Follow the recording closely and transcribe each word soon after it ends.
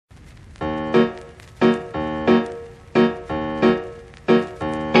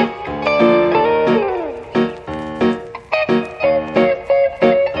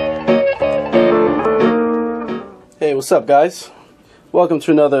What's up, guys? Welcome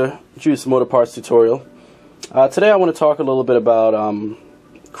to another JuiceMotoParts tutorial. Today I want to talk a little bit about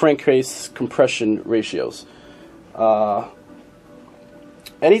crankcase compression ratios.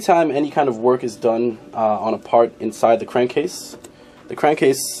 Anytime any kind of work is done on a part inside the crankcase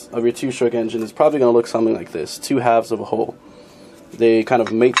of your two-stroke engine is probably going to look something like this: two halves of a hole. They kind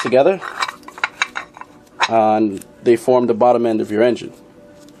of mate together and they form the bottom end of your engine.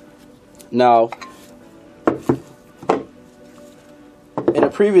 Now, in a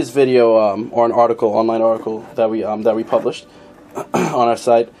previous video or an article, online article that we published on our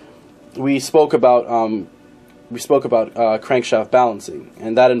site, we spoke about crankshaft balancing,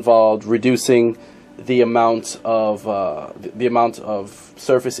 and that involved reducing the amount of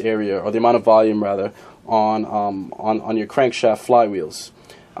surface area, or the amount of volume rather, on your crankshaft flywheels.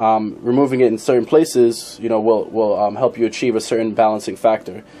 Removing it in certain places, will help you achieve a certain balancing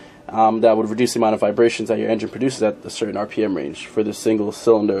factor. That would reduce the amount of vibrations that your engine produces at a certain RPM range for the single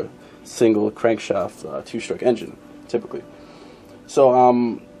crankshaft two-stroke engine, typically.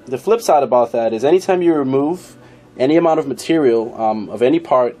 So the flip side about that is anytime you remove any amount of material of any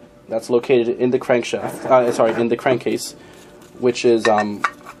part that's located in the in the crankcase, which is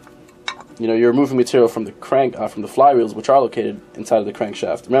you're removing material from the from the flywheels, which are located inside of the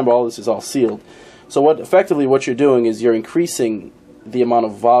crankshaft. Remember, all this is all sealed. So effectively what you're doing is you're increasing the amount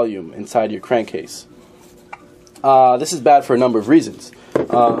of volume inside your crankcase. This is bad for a number of reasons.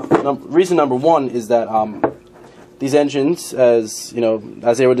 Reason number one is that these engines, as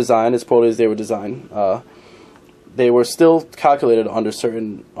they were designed, as poorly as they were designed, they were still calculated under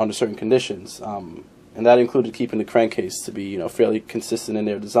certain conditions, and that included keeping the crankcase to be fairly consistent in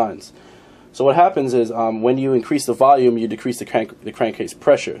their designs. So what happens is when you increase the volume, you decrease the crankcase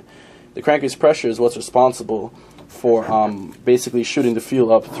pressure. The crankcase pressure is what's responsible for basically shooting the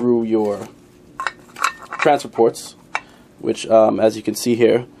fuel up through your transfer ports, which, as you can see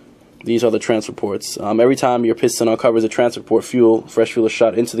here, these are the transfer ports. Every time your piston uncovers a transfer port, fresh fuel is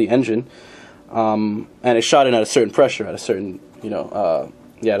shot into the engine, and it's shot in at a certain pressure, at a certain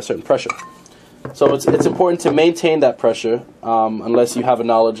pressure. So it's important to maintain that pressure, unless you have a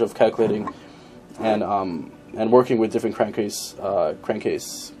knowledge of calculating and working with different crankcase.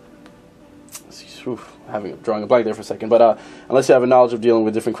 Drawing a blank there for a second, but unless you have a knowledge of dealing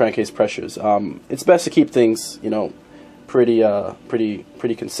with different crankcase pressures, it's best to keep things pretty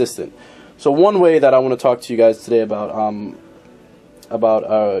consistent. So one way that I want to talk to you guys today about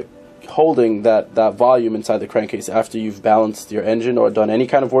holding that volume inside the crankcase after you've balanced your engine or done any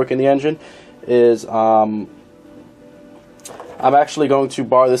kind of work in the engine is I'm actually going to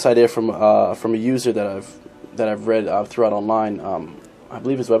borrow this idea from a user that I've read throughout online. I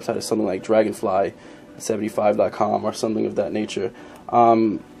believe his website is something like dragonfly75.com or something of that nature.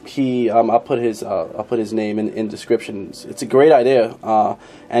 I'll put his name in descriptions. It's a great idea,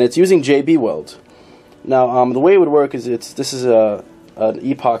 and it's using JB Weld. Now, the way it would work is this is an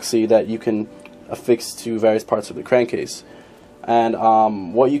epoxy that you can affix to various parts of the crankcase, and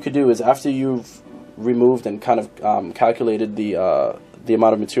what you could do is, after you've removed and kind of calculated the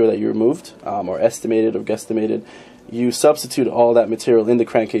amount of material that you removed, or estimated or guesstimated, you substitute all that material in the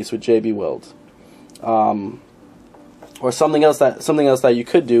crankcase with JB Weld. Or something else that you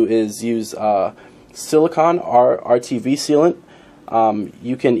could do is use silicone RTV sealant.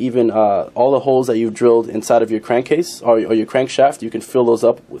 You can even all the holes that you've drilled inside of your crankcase or your crankshaft, you can fill those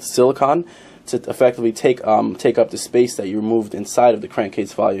up with silicone to effectively take up the space that you removed inside of the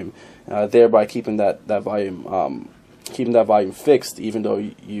crankcase volume, thereby keeping that volume fixed, even though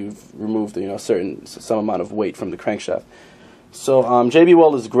you've removed some amount of weight from the crankshaft. So JB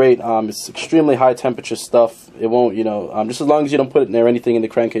Weld is great. It's extremely high temperature stuff. It won't just as long as you don't put it near anything in the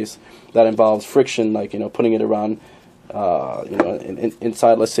crankcase that involves friction, like putting it around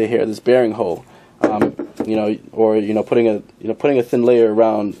inside, let's say here, this bearing hole, or putting a thin layer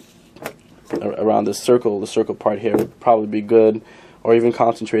around the circle part here would probably be good, or even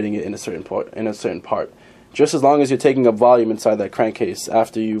concentrating it in a certain part. Just as long as you're taking up volume inside that crankcase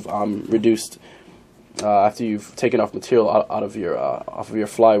after you've after you've taken off material out of your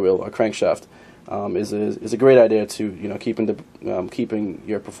flywheel or crankshaft, is a great idea to keeping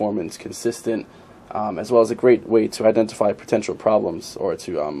your performance consistent, as well as a great way to identify potential problems, or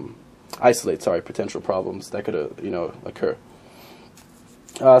to isolate potential problems that could occur.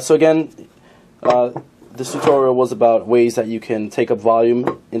 So again, this tutorial was about ways that you can take up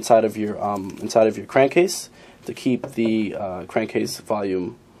volume inside of your crankcase to keep the crankcase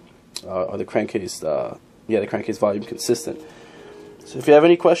volume the crankcase volume consistent. So if you have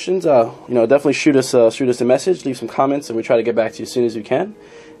any questions, definitely shoot us a message, leave some comments, and we try to get back to you as soon as we can.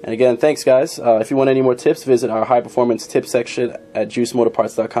 And again, thanks guys. If you want any more tips, visit our high performance tip section at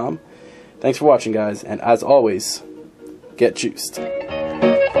JuiceMotoParts.com. Thanks for watching, guys, and as always, get juiced.